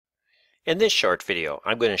In this short video,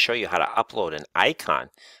 I'm going to show you how to upload an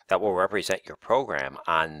icon that will represent your program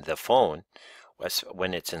on the phone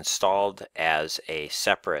when it's installed as a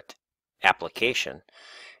separate application.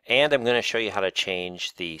 And I'm going to show you how to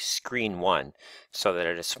change the screen 1 so that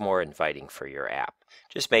it's more inviting for your app,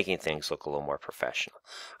 just making things look a little more professional.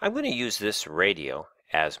 I'm going to use this radio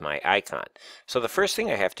as my icon. So the first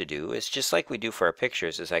thing I have to do is, just like we do for our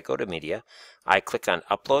pictures, is I go to Media, I click on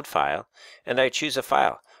Upload File, and I choose a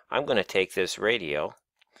file. I'm going to take this radio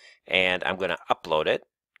and I'm going to upload it,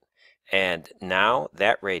 and now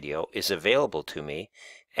that radio is available to me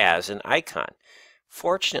as an icon.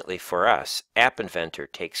 Fortunately for us, App Inventor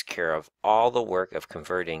takes care of all the work of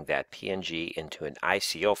converting that PNG into an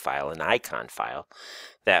ICO file, an icon file,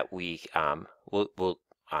 that we will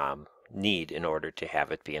need in order to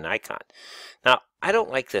have it be an icon. Now, I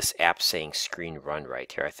don't like this app saying screen run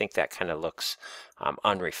right here. I think that kind of looks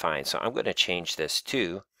unrefined. So I'm going to change this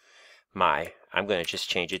to I'm going to just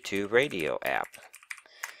change it to radio app.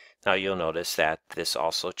 Now you'll notice that this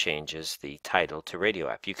also changes the title to radio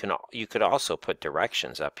app. You could also put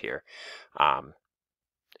directions up here,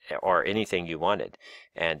 or anything you wanted,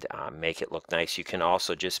 and make it look nice. You can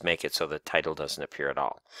also just make it so the title doesn't appear at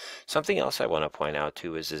all. Something else I want to point out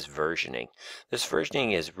too is this versioning. This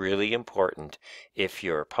versioning is really important if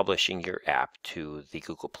you're publishing your app to the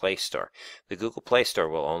Google Play Store. The Google Play Store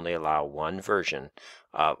will only allow one version,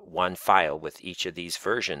 one file with each of these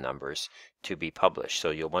version numbers to be published. So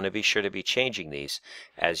you'll want to be sure to be changing these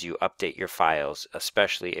as you update your files,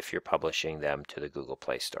 especially if you're publishing them to the Google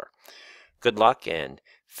Play Store. Good luck, and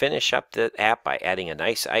finish up the app by adding a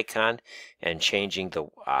nice icon and changing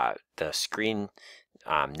the screen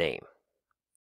name.